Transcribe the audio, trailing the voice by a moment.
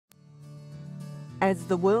As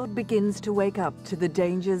the world begins to wake up to the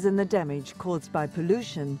dangers and the damage caused by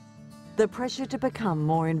pollution, the pressure to become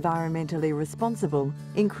more environmentally responsible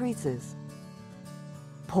increases.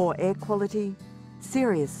 Poor air quality,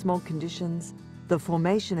 serious smog conditions, the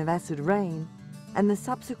formation of acid rain, and the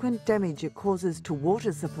subsequent damage it causes to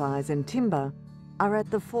water supplies and timber are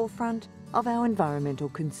at the forefront of our environmental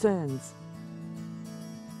concerns.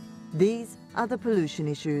 These are the pollution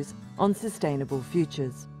issues on Sustainable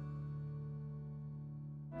Futures.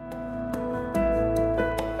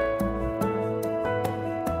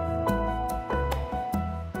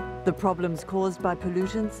 The problems caused by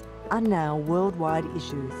pollutants are now worldwide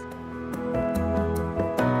issues.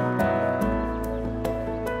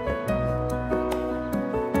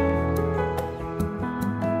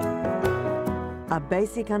 A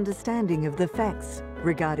basic understanding of the facts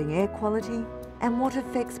regarding air quality and what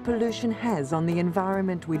effects pollution has on the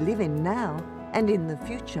environment we live in now and in the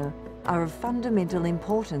future are of fundamental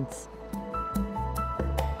importance.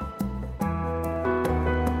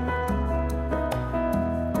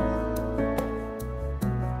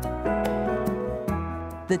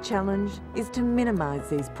 The challenge is to minimise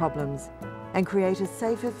these problems and create a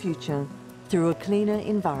safer future through a cleaner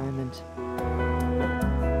environment.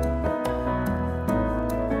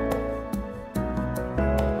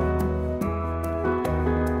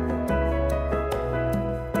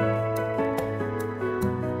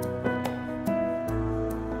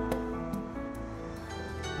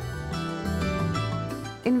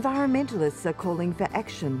 Environmentalists are calling for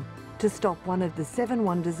action to stop one of the 7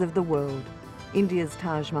 wonders of the world, India's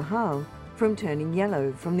Taj Mahal, from turning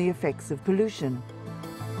yellow from the effects of pollution.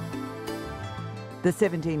 The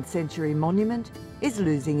 17th century monument is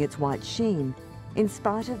losing its white sheen in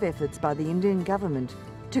spite of efforts by the Indian government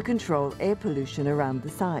to control air pollution around the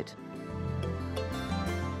site.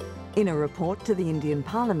 In a report to the Indian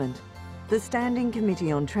Parliament, the Standing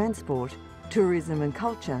Committee on Transport, Tourism and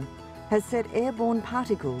Culture has said airborne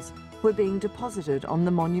particles were being deposited on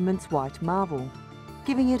the monument's white marble,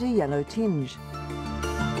 giving it a yellow tinge.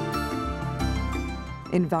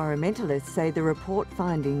 Environmentalists say the report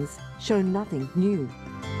findings show nothing new.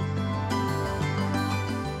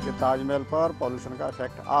 Taj Mahal पर pollution का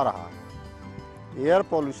effect आ रहा है। Air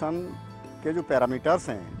pollution के जो parameters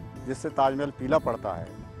हैं जिससे ताजमहल पीला पड़ता है,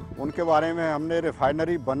 उनके बारे में हमने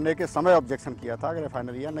रिफाइनरी बनने के समय ऑब्जेक्शन किया था कि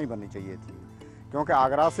रिफाइनरियाँ नहीं बननी चाहिए थी, क्योंकि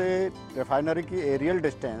आगरा से रिफाइनरी की एरियल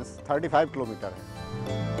डिस्टेंस 35 किलोमीटर है।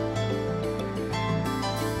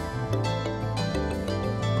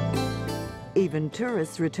 Even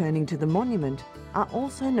tourists returning to the monument are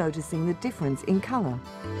also noticing the difference in colour.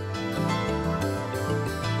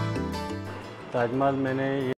 Taj Mahal मैंने